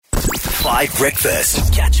5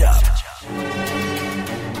 Breakfast. Catch up.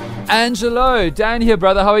 Angelo, Dan here,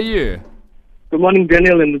 brother. How are you? Good morning,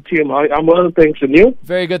 Daniel and the team. I'm well, thanks. And you?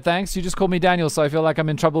 Very good, thanks. You just called me Daniel, so I feel like I'm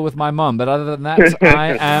in trouble with my mom. But other than that,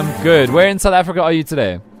 I am good. Where in South Africa are you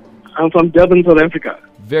today? I'm from Durban, South Africa.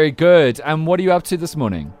 Very good. And what are you up to this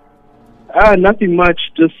morning? Nothing much,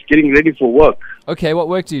 just getting ready for work. Okay, what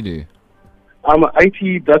work do you do? I'm an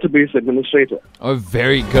IT database administrator. Oh,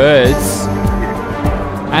 very good.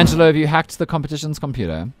 Angelo, have you hacked the competition's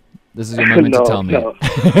computer? This is your moment to tell me. No.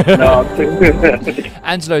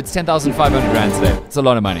 Angelo, it's 10,500 Rand today. It's a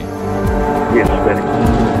lot of money. Yes, very.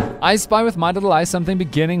 I spy with my little eye something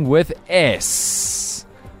beginning with S.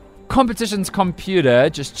 Competition's computer,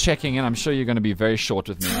 just checking in. I'm sure you're going to be very short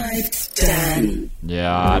with me.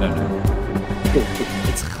 Yeah, I don't know.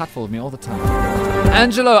 It's hurtful with me all the time.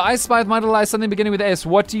 Angelo, I spy with my little eye something beginning with S.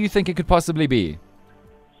 What do you think it could possibly be?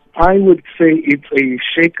 I would say it's a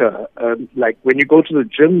shaker. Like when you go to the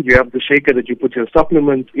gym, you have the shaker that you put your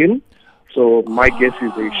supplements in. So my guess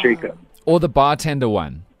is a shaker. Or the bartender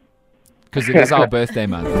one. Because it is our birthday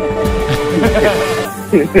month.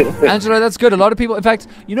 Angelo, that's good. A lot of people, in fact,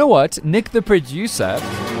 you know what? Nick, the producer,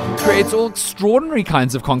 creates all extraordinary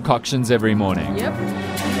kinds of concoctions every morning. Yep.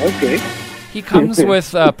 Okay. He comes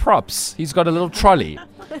with props. He's got a little trolley.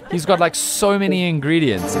 He's got like so many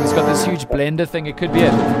ingredients. He's got this huge blender thing. It could be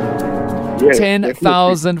it. Yes,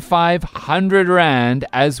 10,500 Rand,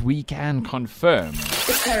 as we can confirm.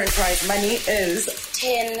 The current prize money is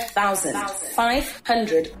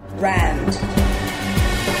 10,500 Rand.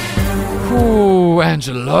 Ooh,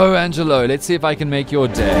 Angelo. Let's see if I can make your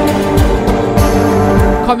day.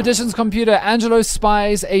 Competition's computer. Angelo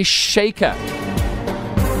spies a shaker.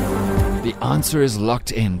 The answer is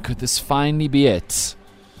locked in. Could this finally be it?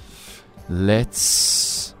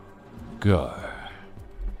 Let's go.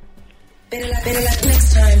 Better luck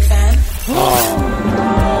next time, fam.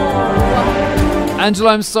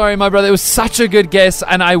 Angelo, I'm sorry, my brother. It was such a good guess,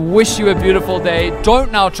 and I wish you a beautiful day.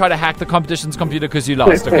 Don't now try to hack the competition's computer because you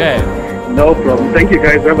lost, okay? No problem. Thank you,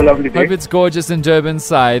 guys. Have a lovely day. Hope it's gorgeous in Durban's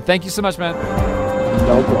side. Thank you so much, man.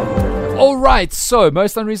 No problem. All right, so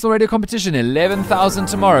most unreasonable radio competition, 11,000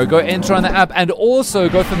 tomorrow. Go enter on the app and also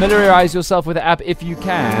go familiarize yourself with the app if you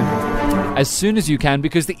can, as soon as you can,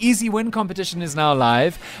 because the Easy Win competition is now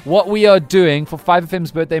live. What we are doing for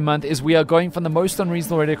 5FM's birthday month is we are going from the most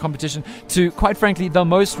unreasonable radio competition to, quite frankly, the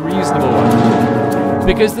most reasonable one.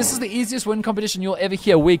 Because this is the easiest win competition you'll ever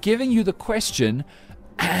hear. We're giving you the question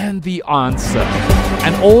and the answer.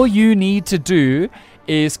 And all you need to do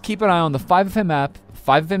is keep an eye on the 5FM app,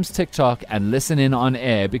 5FM's TikTok, and listen in on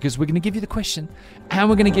air, because we're going to give you the question and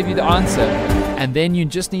we're going to give you the answer, and then you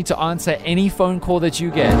just need to answer any phone call that you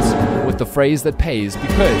get with the phrase that pays,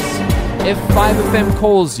 because if 5FM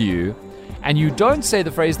calls you and you don't say the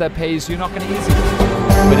phrase that pays, you're not going to use it.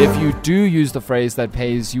 But if you do use the phrase that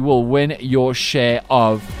pays, you will win your share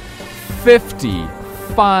of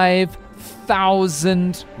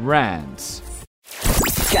 55,000 Rand.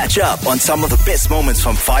 Catch up on some of the best moments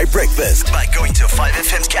from 5 Breakfast by going to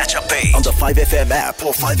 5FM's catch-up page on the 5FM app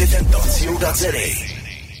or 5FM.co.za.